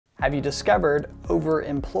Have you discovered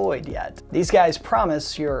Overemployed yet? These guys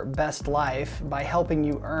promise your best life by helping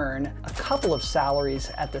you earn a couple of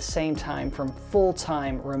salaries at the same time from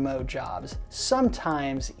full-time remote jobs,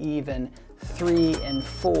 sometimes even 3 and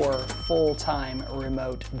 4 full-time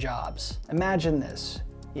remote jobs. Imagine this.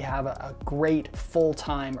 You have a great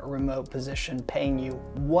full-time remote position paying you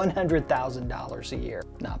 $100,000 a year.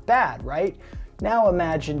 Not bad, right? Now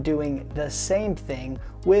imagine doing the same thing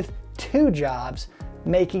with 2 jobs,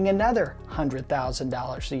 making another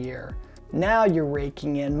 $100,000 a year. Now you're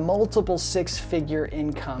raking in multiple 6-figure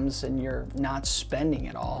incomes and you're not spending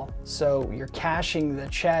it all. So you're cashing the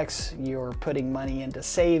checks, you're putting money into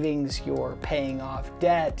savings, you're paying off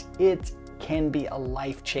debt. It can be a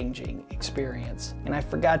life-changing experience. And I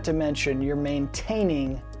forgot to mention, you're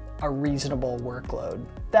maintaining a reasonable workload.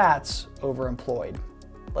 That's overemployed.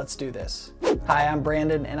 Let's do this. Hi, I'm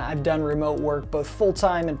Brandon, and I've done remote work both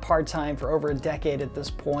full-time and part-time for over a decade at this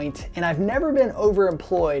point, and I've never been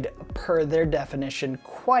overemployed per their definition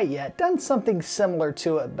quite yet. Done something similar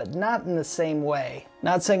to it, but not in the same way.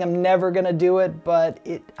 Not saying I'm never gonna do it, but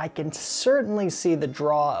I can certainly see the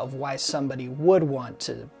draw of why somebody would want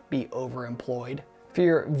to be overemployed. For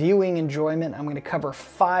your viewing enjoyment, I'm gonna cover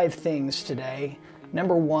 5 things today.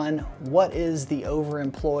 Number 1, what is the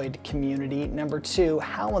overemployed community? Number 2,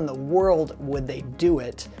 how in the world would they do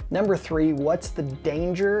it? Number 3, what's the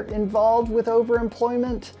danger involved with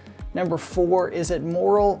overemployment? Number 4, is it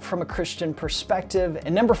moral from a Christian perspective?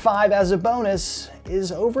 And number 5, as a bonus,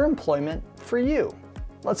 is overemployment for you?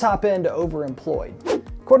 Let's hop into Overemployed.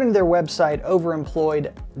 According to their website,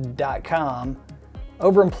 overemployed.com,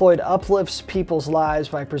 Overemployed uplifts people's lives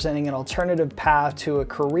by presenting an alternative path to a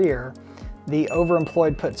career. The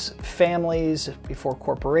Overemployed puts families before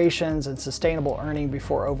corporations and sustainable earning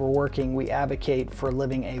before overworking. We advocate for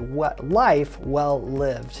living a life well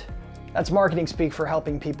lived. That's marketing speak for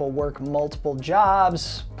helping people work multiple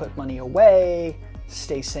jobs, put money away,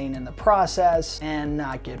 stay sane in the process, and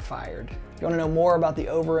not get fired. If you want to know more about the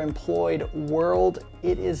overemployed world,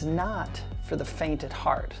 it is not for the faint at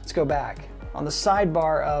heart. Let's go back. On the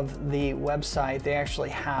sidebar of the website, they actually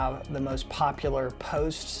have the most popular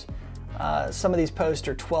posts. Some of these posts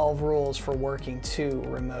are 12 rules for working 2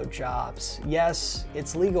 remote jobs. Yes,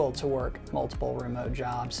 it's legal to work multiple remote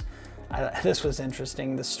jobs. This was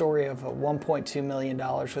interesting. The story of $1.2 million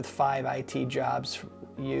with 5 IT jobs.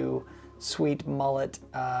 You sweet mullet.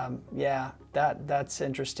 Yeah, that's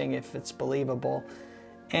interesting if it's believable.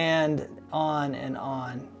 And on and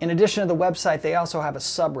on. In addition to the website, they also have a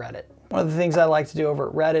subreddit. One of the things I like to do over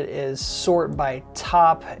at Reddit is sort by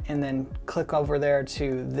top and then click over there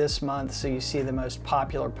to this month so you see the most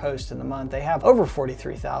popular post in the month. They have over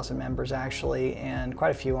 43,000 members actually, and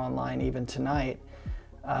quite a few online even tonight.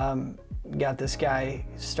 Got this guy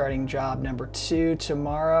starting job number 2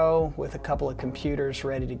 tomorrow with a couple of computers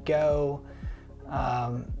ready to go.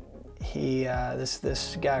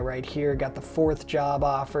 This guy right here got the 4th job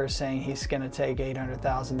offer saying he's gonna take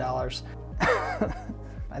 $800,000.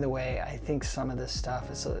 By the way, I think some of this stuff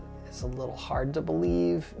is a little hard to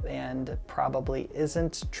believe and probably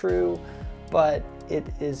isn't true, but it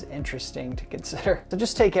is interesting to consider. So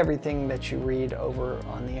just take everything that you read over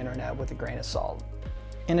on the internet with a grain of salt.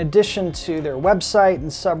 In addition to their website and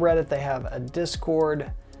subreddit, they have a Discord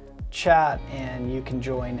chat, and you can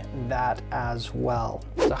join that as well.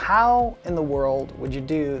 So how in the world would you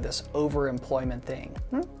do this overemployment thing?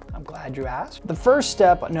 I'm glad you asked. The first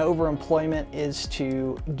step in overemployment is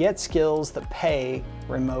to get skills that pay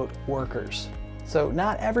remote workers. So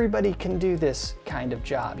not everybody can do this kind of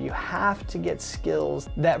job. You have to get skills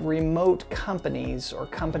that remote companies or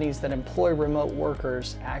companies that employ remote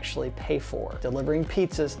workers actually pay for. Delivering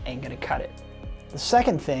pizzas ain't gonna cut it. The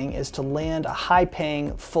second thing is to land a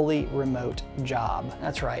high-paying, fully remote job.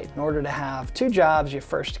 That's right, in order to have 2 jobs, you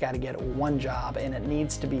first gotta get 1 job, and it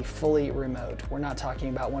needs to be fully remote. We're not talking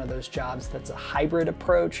about one of those jobs that's a hybrid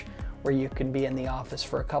approach, where you can be in the office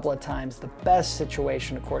for a couple of times. The best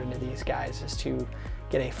situation, according to these guys, is to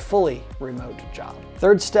get a fully remote job.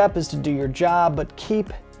 Third step is to do your job, but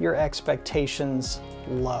keep your expectations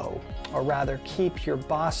low. Or rather, keep your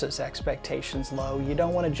boss's expectations low. You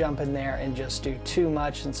don't want to jump in there and just do too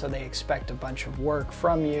much, and so they expect a bunch of work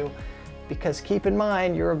from you, because keep in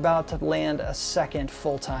mind, you're about to land a 2nd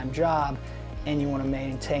full-time job, and you want to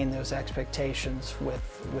maintain those expectations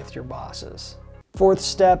with your bosses. 4th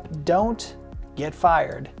step, don't get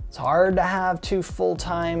fired. It's hard to have 2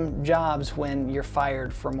 full-time jobs when you're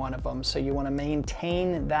fired from one of them, so you want to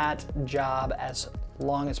maintain that job as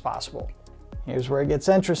long as possible. Here's where it gets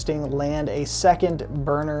interesting. Land a second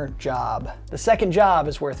burner job. The second job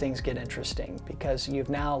is where things get interesting because you've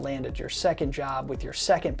now landed your second job with your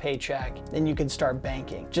second paycheck. Then you can start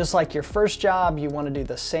banking. Just like your first job, you want to do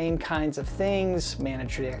the same kinds of things,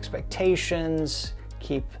 manage the expectations,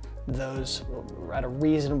 keep those at a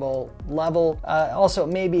reasonable level. Also,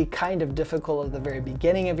 it may be kind of difficult at the very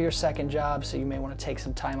beginning of your second job, so you may want to take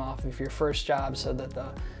some time off of your first job so that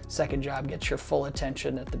the second job gets your full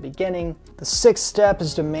attention at the beginning. The sixth step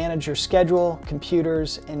is to manage your schedule,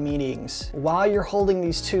 computers, and meetings. While you're holding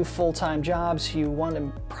these two full-time jobs, you want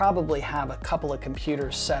to probably have a couple of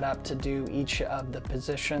computers set up to do each of the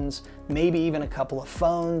positions, maybe even a couple of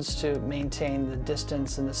phones to maintain the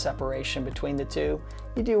distance and the separation between the two.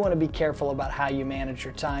 You do want to be careful about how you manage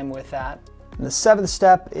your time with that. And the seventh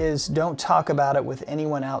step is don't talk about it with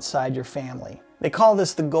anyone outside your family. They call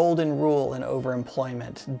this the golden rule in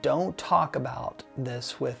overemployment. Don't talk about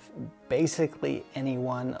this with basically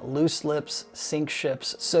anyone. Loose lips sink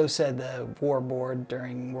ships, so said the war board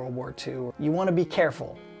during World War II. You want to be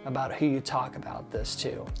careful about who you talk about this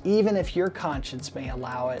to. Even if your conscience may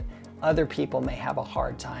allow it, other people may have a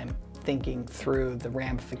hard time thinking through the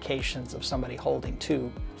ramifications of somebody holding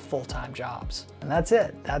two full-time jobs. And that's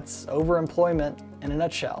it. That's overemployment in a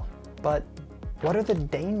nutshell. But what are the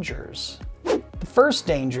dangers? The first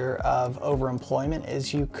danger of overemployment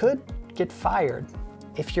is you could get fired.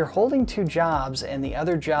 If you're holding two jobs and the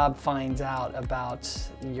other job finds out about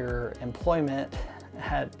your employment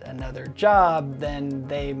at another job, then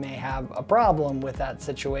they may have a problem with that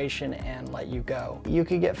situation and let you go. You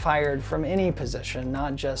could get fired from any position,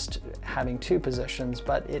 not just having two positions,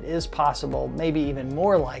 but it is possible, maybe even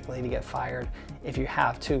more likely to get fired if you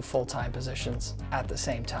have two full-time positions at the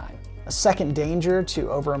same time. A second danger to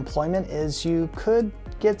overemployment is you could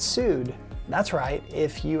get sued. That's right,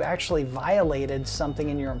 if you actually violated something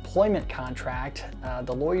in your employment contract,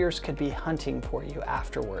 the lawyers could be hunting for you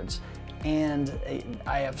afterwards. And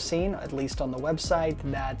I have seen, at least on the website,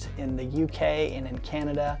 that in the UK and in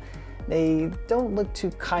Canada, they don't look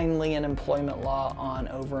too kindly in employment law on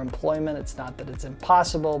overemployment. It's not that it's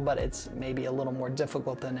impossible, but it's maybe a little more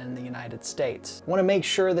difficult than in the United States. You want to make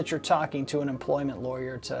sure that you're talking to an employment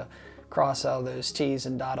lawyer to cross all those T's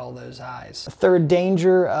and dot all those I's. The third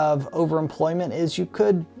danger of overemployment is you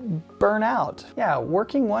could burn out. Yeah,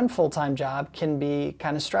 working one full-time job can be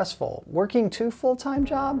kind of stressful. Working two full-time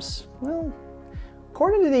jobs, well,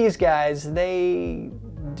 according to these guys, they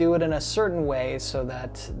do it in a certain way so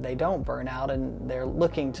that they don't burn out, and they're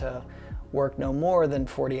looking to work no more than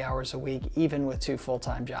 40 hours a week, even with two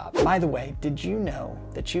full-time jobs. By the way, did you know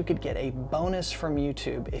that you could get a bonus from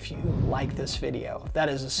YouTube if you like this video? That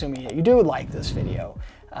is assuming that you do like this video.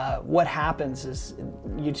 What happens is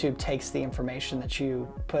YouTube takes the information that you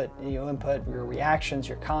input, your reactions,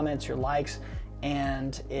 your comments, your likes,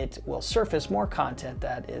 and it will surface more content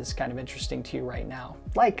that is kind of interesting to you right now,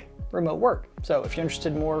 like remote work. So if you're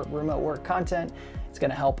interested in more remote work content, it's going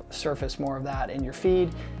to help surface more of that in your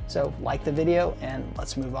feed. So like the video and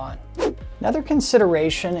let's move on. Another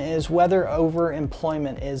consideration is whether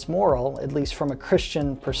overemployment is moral, at least from a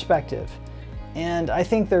Christian perspective. And I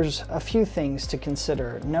think there's a few things to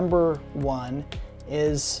consider. Number one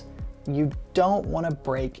is you don't want to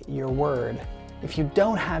break your word. If you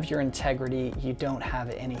don't have your integrity, you don't have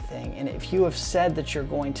anything. And if you have said that you're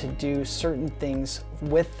going to do certain things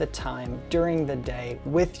with the time, during the day,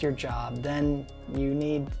 with your job, then you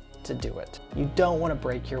need to do it. You don't want to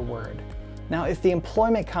break your word. Now, if the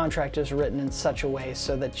employment contract is written in such a way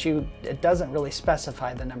so that it doesn't really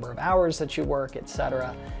specify the number of hours that you work,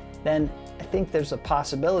 etc., then I think there's a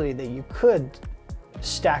possibility that you could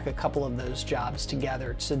stack a couple of those jobs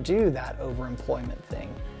together to do that overemployment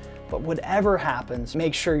thing. But whatever happens,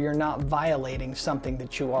 make sure you're not violating something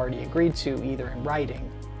that you already agreed to, either in writing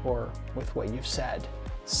or with what you've said.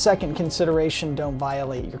 Second consideration, don't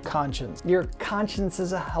violate your conscience. Your conscience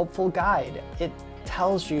is a helpful guide. It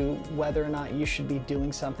tells you whether or not you should be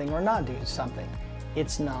doing something or not doing something.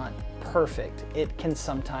 It's not perfect. It can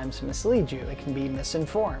sometimes mislead you. It can be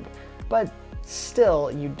misinformed. But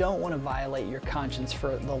still, you don't want to violate your conscience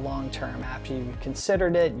for the long term. After you've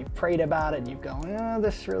considered it, you've prayed about it, you've gone, no,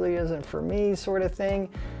 this really isn't for me, sort of thing,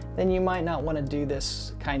 then you might not want to do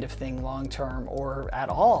this kind of thing long term, or at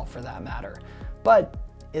all for that matter. But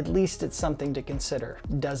at least it's something to consider.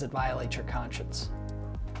 Does it violate your conscience?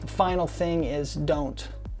 The final thing is don't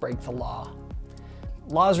break the law.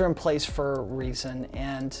 Laws are in place for a reason,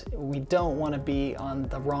 and we don't want to be on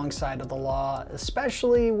the wrong side of the law,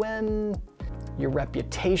 especially when Your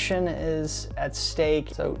reputation is at stake.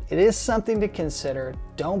 So it is something to consider.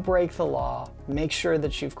 Don't break the law. Make sure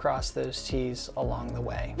that you've crossed those T's along the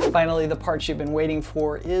way. Finally, the part you've been waiting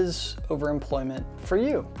for is overemployment for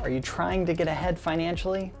you. Are you trying to get ahead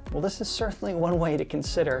financially? Well, this is certainly one way to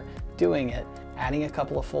consider doing it. Adding a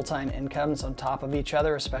couple of full-time incomes on top of each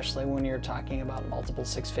other, especially when you're talking about multiple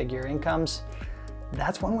six-figure incomes,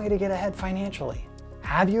 that's one way to get ahead financially.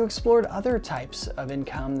 Have you explored other types of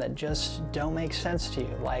income that just don't make sense to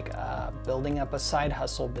you, like building up a side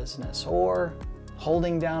hustle business or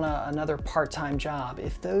holding down another part-time job?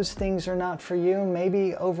 If those things are not for you,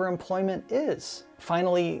 maybe overemployment is.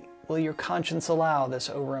 Finally, will your conscience allow this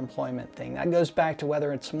overemployment thing? That goes back to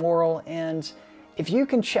whether it's moral, and if you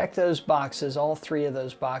can check those boxes, all three of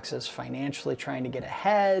those boxes, financially trying to get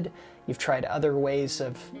ahead, you've tried other ways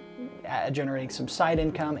of generating some side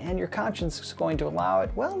income, and your conscience is going to allow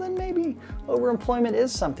it, well, then maybe overemployment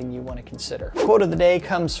is something you want to consider. Quote of the day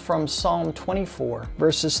comes from Psalm 24,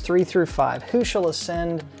 verses 3 through 5. Who shall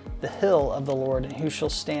ascend the hill of the Lord, and who shall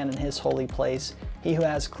stand in his holy place? He who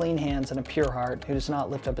has clean hands and a pure heart, who does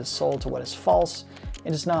not lift up his soul to what is false,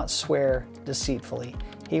 and does not swear deceitfully.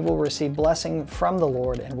 He will receive blessing from the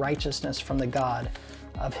Lord and righteousness from the God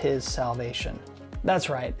of his salvation.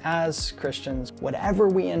 That's right, as Christians, whatever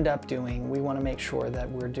we end up doing, we want to make sure that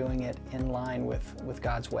we're doing it in line with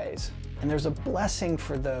God's ways. And there's a blessing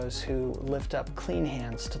for those who lift up clean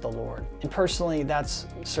hands to the Lord. And personally, that's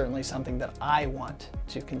certainly something that I want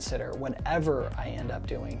to consider whatever I end up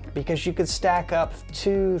doing. Because you could stack up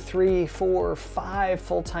 2, 3, 4, 5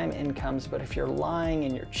 full-time incomes, but if you're lying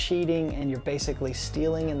and you're cheating and you're basically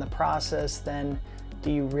stealing in the process, then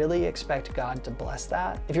do you really expect God to bless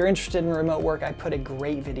that? If you're interested in remote work, I put a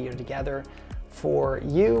great video together for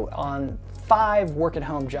you on 5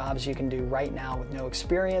 work-at-home jobs you can do right now with no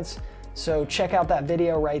experience. So check out that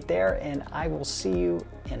video right there, and I will see you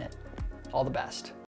in it. All the best.